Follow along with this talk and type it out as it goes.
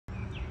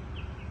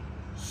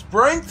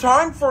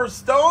Springtime for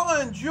Stella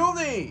and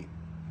Judy.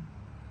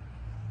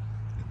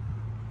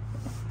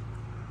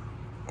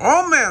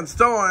 Oh man,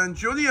 Stella and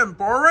Judy and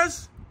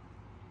Boris,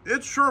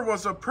 it sure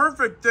was a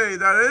perfect day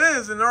that it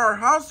is in our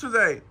house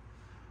today.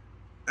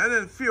 And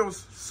it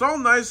feels so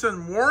nice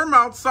and warm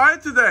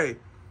outside today.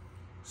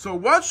 So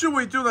what should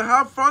we do to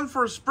have fun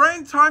for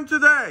springtime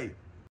today?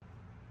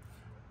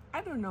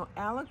 I don't know,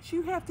 Alex.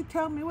 You have to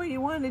tell me what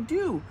you want to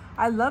do.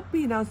 I love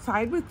being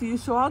outside with you,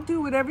 so I'll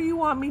do whatever you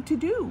want me to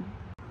do.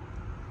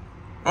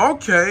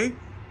 Okay,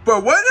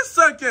 but wait a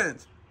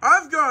second.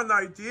 I've got an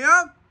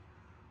idea.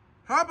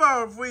 How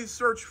about if we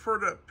search for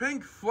the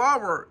pink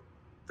flower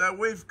that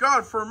we've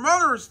got for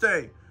Mother's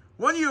Day?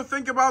 What do you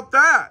think about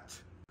that?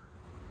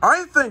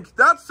 I think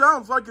that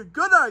sounds like a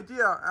good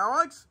idea,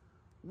 Alex.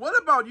 What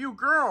about you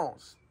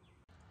girls?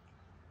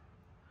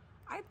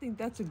 I think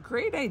that's a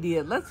great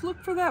idea. Let's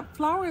look for that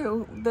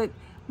flower that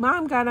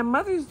Mom got on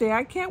Mother's Day.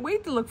 I can't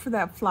wait to look for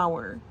that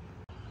flower.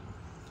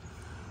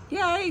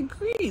 Yeah, I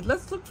agree.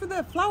 Let's look for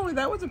that flower.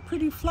 That was a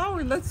pretty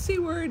flower. Let's see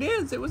where it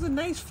is. It was a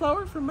nice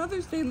flower for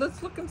Mother's Day.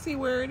 Let's look and see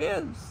where it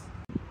is.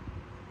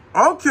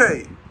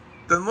 Okay,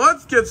 then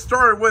let's get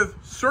started with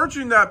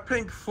searching that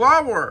pink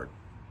flower.